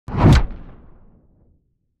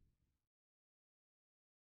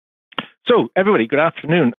So, everybody, good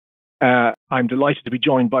afternoon. I'm delighted to be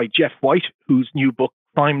joined by Geoff White, whose new book,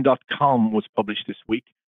 Crime.com, was published this week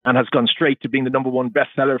and has gone straight to being the #1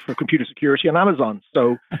 bestseller for computer security on Amazon.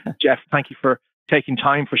 So, Geoff, thank you for taking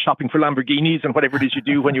time for shopping for Lamborghinis and whatever it is you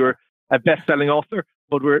do when you're a best-selling author.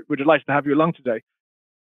 But we're delighted to have you along today.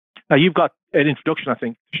 Now, you've got an introduction, I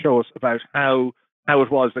think, to show us about how it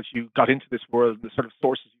was that you got into this world, the sort of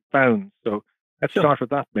sources you found. So let's start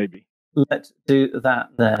with that, maybe. Let's do that.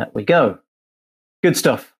 There we go. Good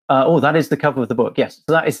stuff. That is the cover of the book. Yes,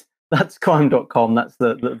 so that's crime.com. That's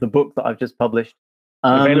the book that I've just published.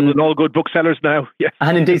 Available in all good booksellers now. Yes.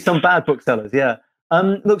 And indeed some bad booksellers. Yeah.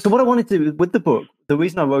 Look, so what I wanted to do with the book, the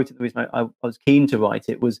reason I wrote it, the reason I was keen to write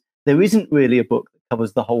it was there isn't really a book that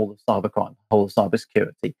covers the whole of cybercrime, the whole of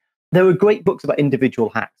cybersecurity. There are great books about individual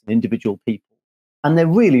hacks and individual people, and they're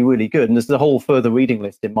really, really good. And there's the whole further reading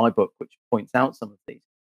list in my book, which points out some of these.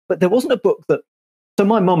 But there wasn't a book that, so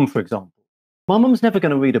my mum, for example, my mum's never going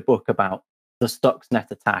to read a book about the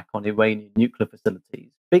Stuxnet attack on Iranian nuclear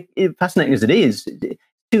facilities. Fascinating as it is, it's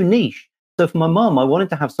too niche. So for my mum, I wanted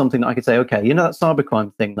to have something that I could say, okay, you know that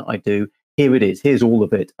cybercrime thing that I do, here it is, here's all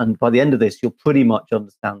of it. And by the end of this, you'll pretty much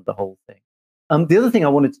understand the whole thing. The other thing I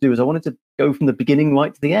wanted to do is I wanted to go from the beginning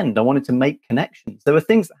right to the end. I wanted to make connections. There were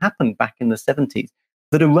things that happened back in the 70s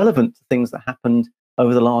that are relevant to things that happened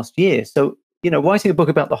over the last year. So, writing a book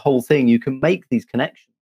about the whole thing, you can make these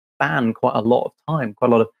connections, span quite a lot of time,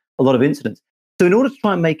 quite a lot of incidents. So in order to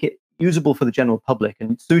try and make it usable for the general public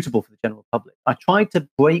and suitable for the general public, I tried to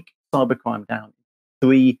break cybercrime down into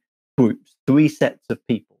 3 groups, 3 sets of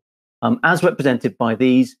people, as represented by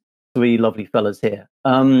these 3 lovely fellas here.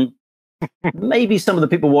 Maybe some of the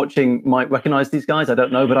people watching might recognize these guys. I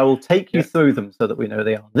don't know, but I will take you through them so that we know who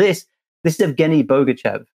they are. This is Evgeny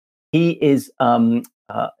Bogachev. He is,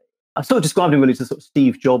 I sort of described him really as the sort of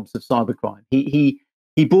Steve Jobs of cybercrime.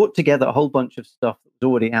 He brought together a whole bunch of stuff that was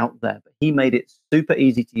already out there, but he made it super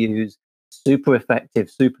easy to use, super effective,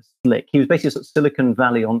 super slick. He was basically a sort of Silicon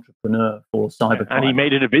Valley entrepreneur for cybercrime. And he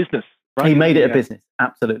made it a business, right? He made it a business,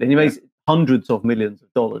 absolutely. And he made hundreds of millions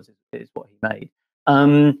of dollars is what he made.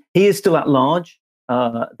 He is still at large.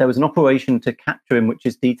 There was an operation to capture him, which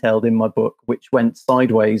is detailed in my book, which went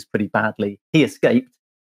sideways pretty badly. He escaped,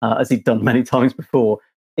 as he'd done many times before.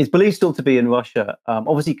 He's believed still to be in Russia.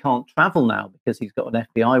 Obviously can't travel now because he's got an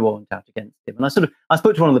FBI warrant out against him. And I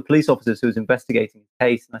spoke to one of the police officers who was investigating his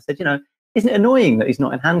case, and I said, isn't it annoying that he's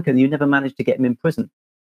not in handcuffs? You never managed to get him in prison.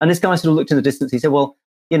 And this guy sort of looked in the distance. He said, well,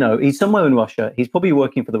 he's somewhere in Russia. He's probably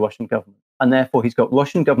working for the Russian government, and therefore he's got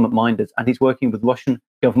Russian government minders, and he's working with Russian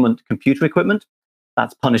government computer equipment.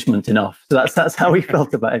 That's punishment enough. So that's how he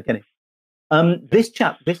felt about it. This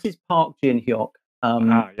chap, this is Park Jin-hyuk.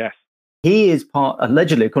 Yes. He is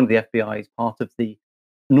allegedly, according to the FBI, is part of the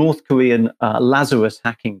North Korean Lazarus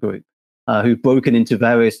hacking group, who've broken into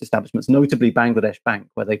various establishments, notably Bangladesh Bank,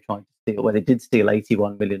 where they did steal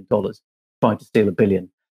 $81 million, tried to steal $1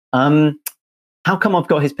 billion. How come I've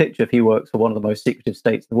got his picture if he works for one of the most secretive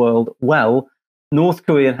states in the world? Well, North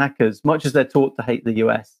Korean hackers, much as they're taught to hate the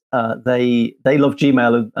US, they love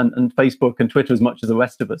Gmail and Facebook and Twitter as much as the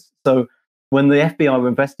rest of us. So when the FBI were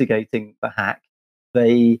investigating the hack,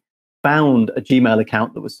 they found a Gmail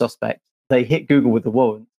account that was suspect. They hit Google with the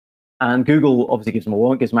warrant, and Google obviously gives them a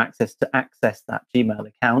warrant, gives them access to access that Gmail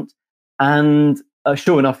account. And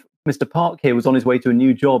sure enough, Mr. Park here was on his way to a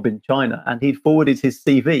new job in China, and he'd forwarded his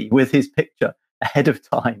CV with his picture ahead of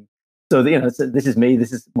time. So, so this is me,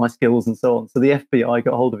 this is my skills, and so on. So the FBI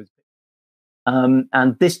got hold of his picture.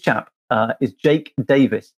 And this chap is Jake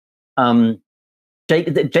Davis.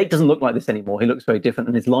 Jake doesn't look like this anymore. He looks very different,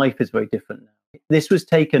 and his life is very different now. This was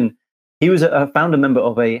taken. He was a founder member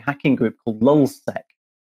of a hacking group called LulzSec,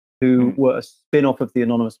 who were a spin-off of the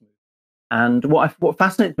Anonymous movement. And what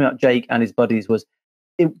fascinates me about Jake and his buddies was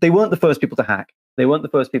they weren't the first people to hack. They weren't the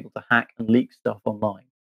first people to hack and leak stuff online.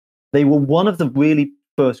 They were one of the really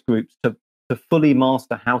first groups to fully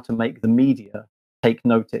master how to make the media take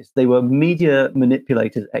notice. They were media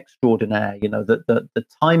manipulators extraordinaire. The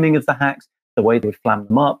timing of the hacks, the way they would flam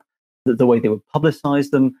them up, the way they would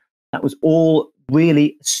publicize them, that was all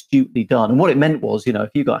really astutely done. And what it meant was, if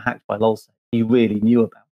you got hacked by LulzSec, you really knew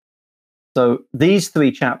about it. So these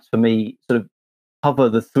 3 chaps, for me, sort of cover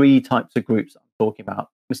the 3 types of groups I'm talking about.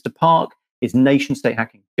 Mr. Park is nation-state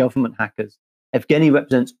hacking, government hackers. Evgeny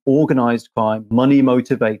represents organized crime,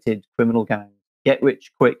 money-motivated criminal gangs. Get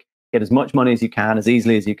rich quick, get as much money as you can, as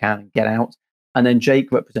easily as you can, and get out. And then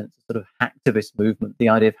Jake represents a sort of hacktivist movement, the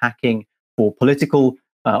idea of hacking for political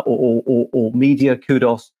or media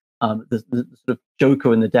kudos, the sort of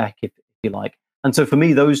joker in the deck, if you like. And so for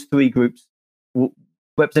me, those 3 groups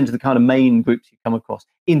represented the kind of main groups you come across.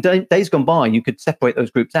 In days gone by, you could separate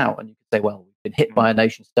those groups out and you could say, well, we've been hit by a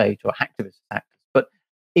nation state or hacktivist attack. But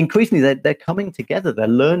increasingly, they're coming together. They're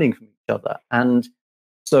learning from each other. And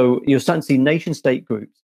so you're starting to see nation state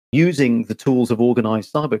groups using the tools of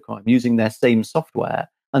organized cybercrime, using their same software.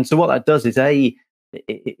 And so what that does is,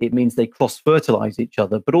 it means they cross-fertilize each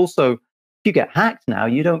other. But also, if you get hacked now,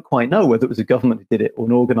 you don't quite know whether it was a government who did it or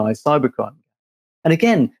an organized cybercrime. And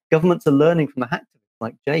again, governments are learning from the hacktivists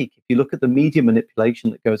like Jake. If you look at the media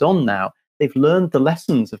manipulation that goes on now, they've learned the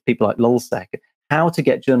lessons of people like Lulzsec, how to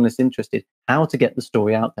get journalists interested, how to get the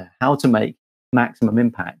story out there, how to make maximum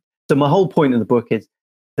impact. So my whole point in the book is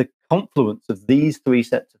the confluence of these three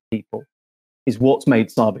sets of people is what's made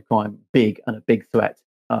cybercrime big and a big threat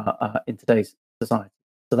in today's society.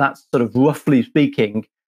 So that's sort of roughly speaking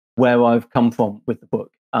where I've come from with the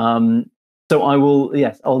book. So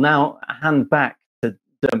I'll now hand back to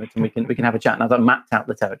Dermot and we can have a chat now that I've mapped out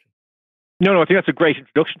the territory. No, I think that's a great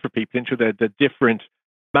introduction for people into the different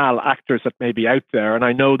mal actors that may be out there. And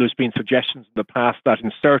I know there's been suggestions in the past that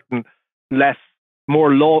in certain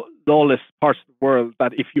more lawless parts of the world,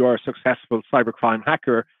 that if you are a successful cybercrime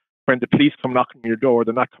hacker, when the police come knocking on your door,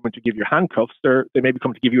 they're not coming to give you handcuffs. They may be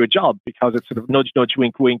coming to give you a job, because it's sort of nudge, nudge,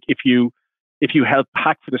 wink, wink. If you help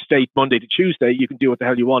hack for the state Monday to Tuesday, you can do what the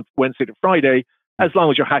hell you want Wednesday to Friday, as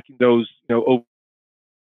long as you're hacking those, overseas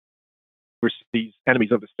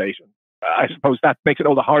enemies of the state. And I suppose that makes it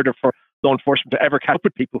all the harder for law enforcement to ever catch up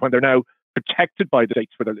with people when they're now protected by the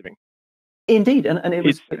states where they're living. Indeed, and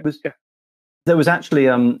there was actually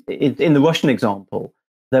in the Russian example,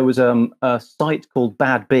 there was a site called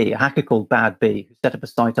Bad B, a hacker called Bad B, who set up a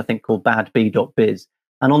site, I think, called badb.biz.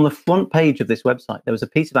 And on the front page of this website, there was a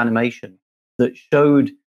piece of animation that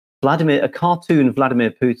showed a cartoon of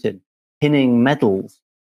Vladimir Putin pinning medals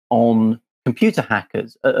on computer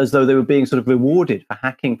hackers as though they were being sort of rewarded for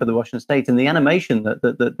hacking for the Russian state. And the animation,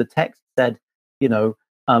 the text said,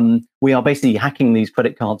 we are basically hacking these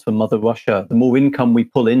credit cards for Mother Russia. The more income we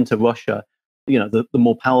pull into Russia, the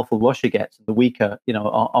more powerful Russia gets, and the weaker,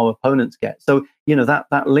 our opponents get. So,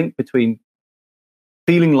 that link between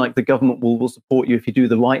feeling like the government will support you if you do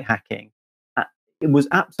the right hacking, it was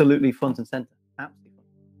absolutely front and center.